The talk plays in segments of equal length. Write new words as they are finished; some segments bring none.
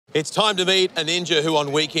It's time to meet a ninja who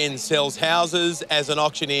on weekends sells houses as an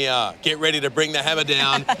auctioneer. Get ready to bring the hammer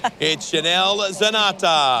down. It's Janelle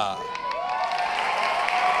Zanatta.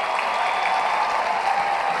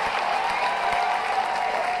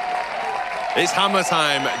 It's hammer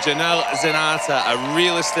time. Janelle Zanatta, a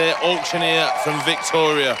real estate auctioneer from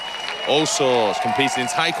Victoria. Also competing in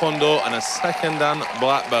Taekwondo and a second-dan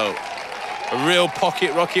black belt. A real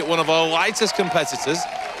pocket rocket, one of our lightest competitors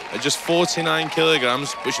at just 49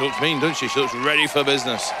 kilograms, but she looks mean, doesn't she? She looks ready for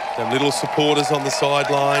business. The little supporters on the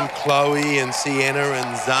sideline, Chloe and Sienna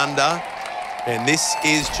and Xander. And this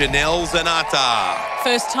is Janelle Zanatta.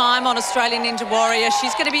 First time on Australian Ninja Warrior.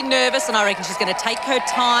 She's going to be nervous, and I reckon she's going to take her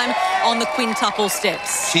time on the quintuple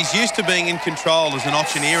steps. She's used to being in control as an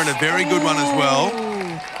auctioneer, and a very good one as well.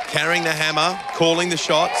 Carrying the hammer, calling the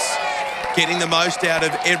shots, getting the most out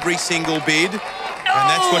of every single bid. And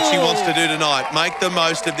that's what she wants to do tonight. Make the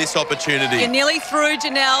most of this opportunity. You're nearly through,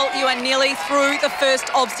 Janelle. You are nearly through the first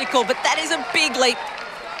obstacle, but that is a big leap.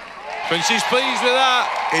 And she's pleased with that.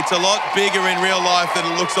 It's a lot bigger in real life than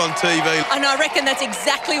it looks on TV. And I reckon that's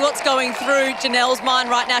exactly what's going through Janelle's mind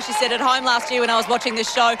right now. She said at home last year when I was watching this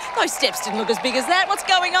show, those steps didn't look as big as that. What's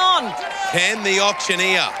going on? Can the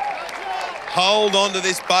auctioneer hold on to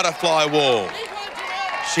this butterfly wall?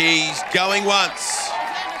 She's going once.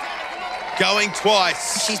 Going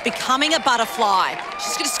twice. She's becoming a butterfly.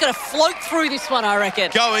 She's just going to float through this one, I reckon.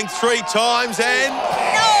 Going 3 times and...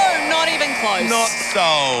 No, not even close. Not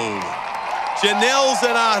sold. Janelle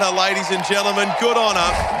Zanatta, ladies and gentlemen, good on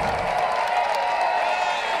her.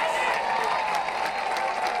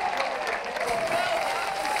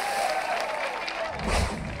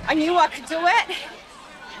 I knew I could do it,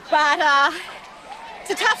 but it's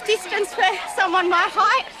a tough distance for someone my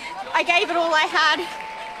height. I gave it all I had.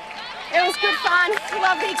 It was good fun.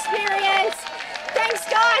 Love the experience. Thanks,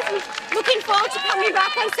 guys. I'm looking forward to coming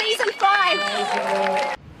back on season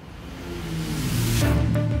 5.